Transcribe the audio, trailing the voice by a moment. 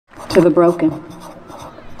To the broken.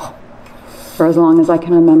 For as long as I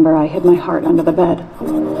can remember, I hid my heart under the bed.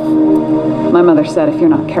 My mother said if you're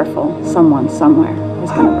not careful, someone somewhere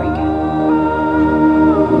is going to break it.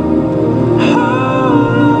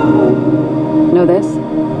 Know this?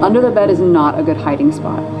 Under the bed is not a good hiding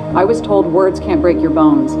spot. I was told words can't break your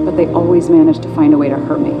bones, but they always manage to find a way to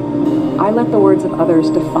hurt me. I let the words of others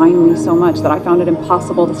define me so much that I found it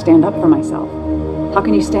impossible to stand up for myself. How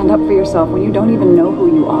can you stand up for yourself when you don't even know who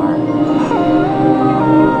you are?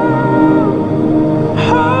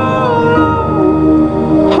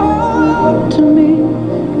 Hold to me,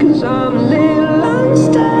 'cause I'm a little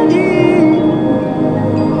unsteady.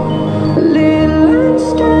 A little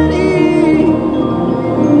unsteady.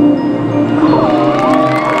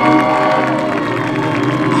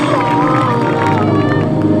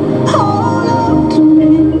 Hold up to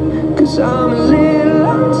me, 'cause I'm a little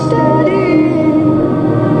unsteady.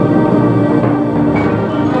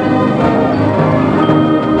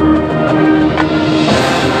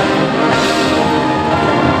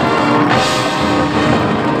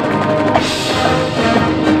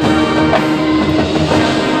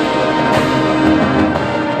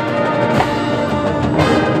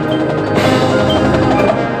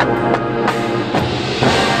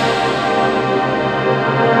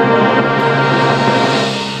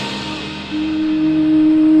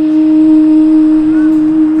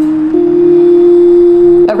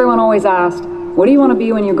 Always asked, what do you want to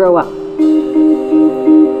be when you grow up?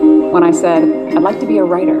 When I said, I'd like to be a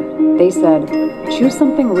writer, they said, choose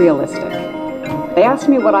something realistic. They asked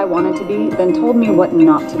me what I wanted to be, then told me what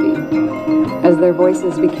not to be. As their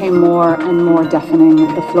voices became more and more deafening,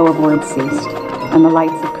 the flow of words ceased, and the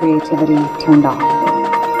lights of creativity turned off.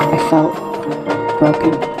 I felt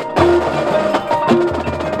broken.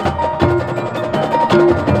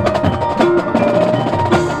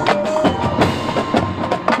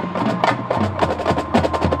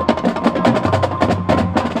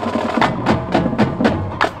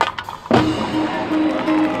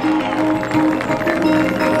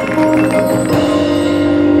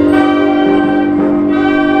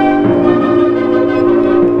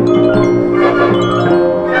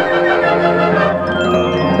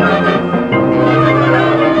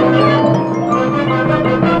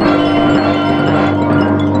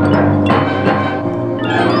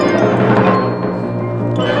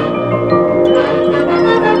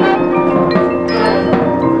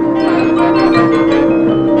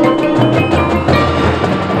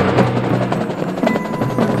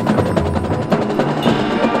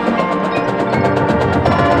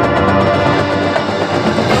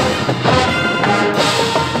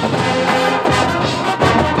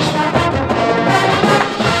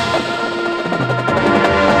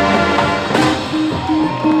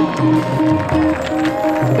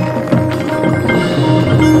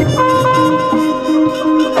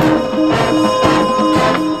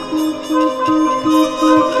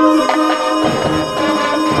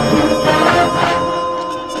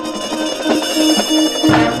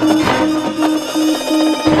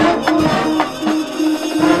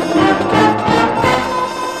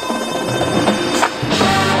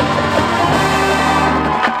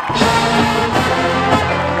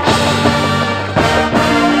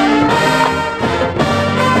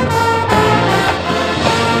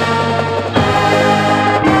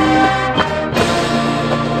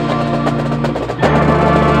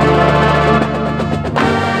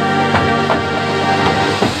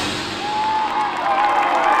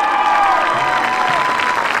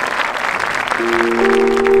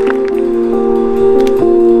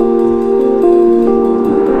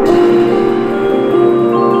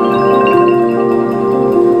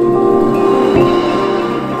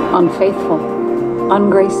 Unfaithful,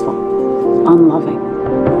 ungraceful, unloving.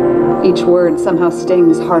 Each word somehow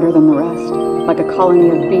stings harder than the rest, like a colony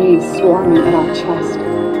of bees swarming at our chest.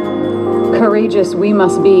 Courageous we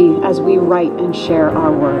must be as we write and share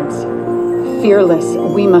our words. Fearless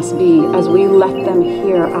we must be as we let them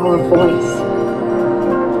hear our voice.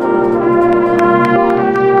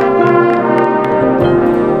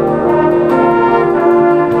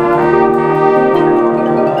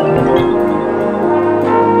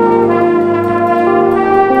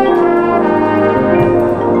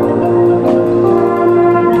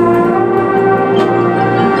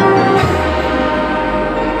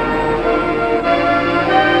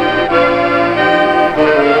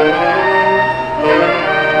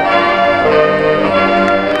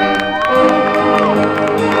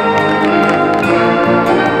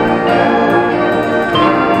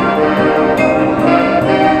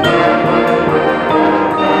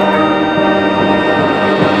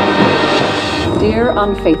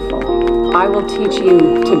 Unfaithful, I will will teach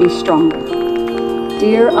you to be stronger.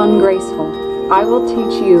 Dear ungraceful, I will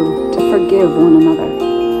teach you to forgive one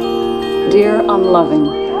another. Dear unloving,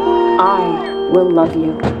 I will love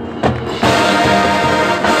you.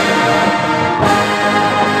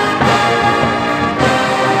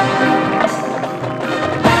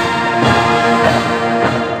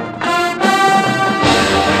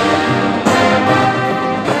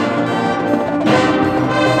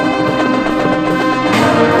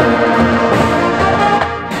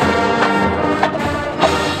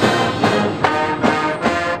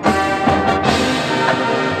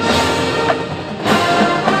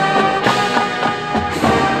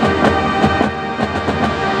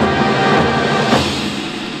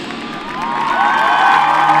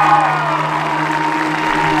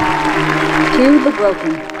 To the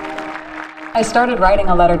broken. I started writing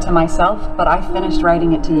a letter to myself, but I finished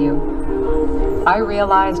writing it to you. I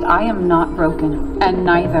realized I am not broken, and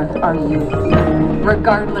neither are you.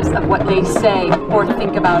 Regardless of what they say or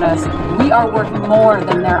think about us, we are worth more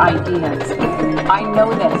than their ideas. I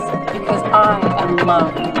know this because I am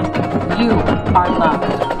loved. You are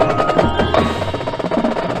loved.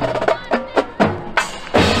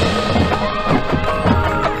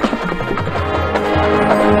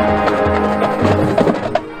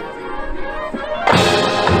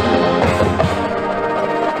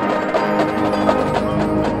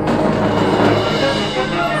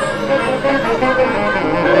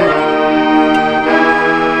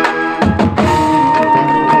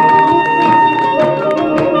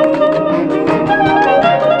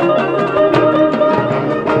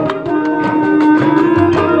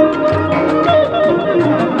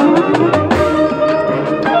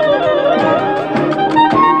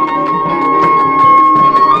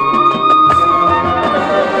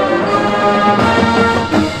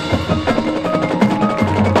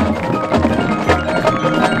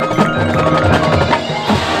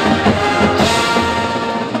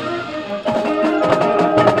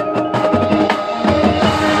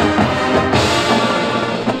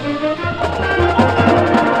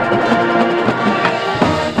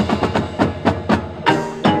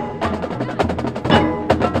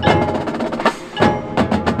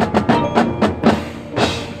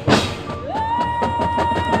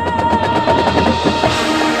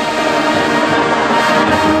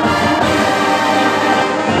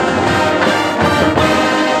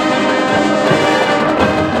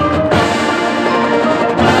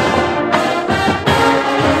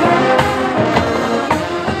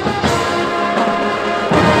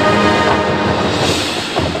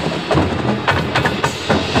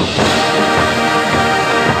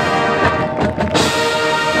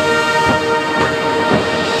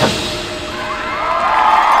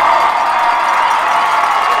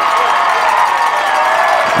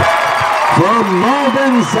 From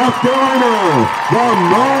Mauldin, South Carolina, the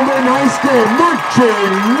Mauldin High School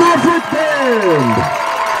Marching Maverick Band.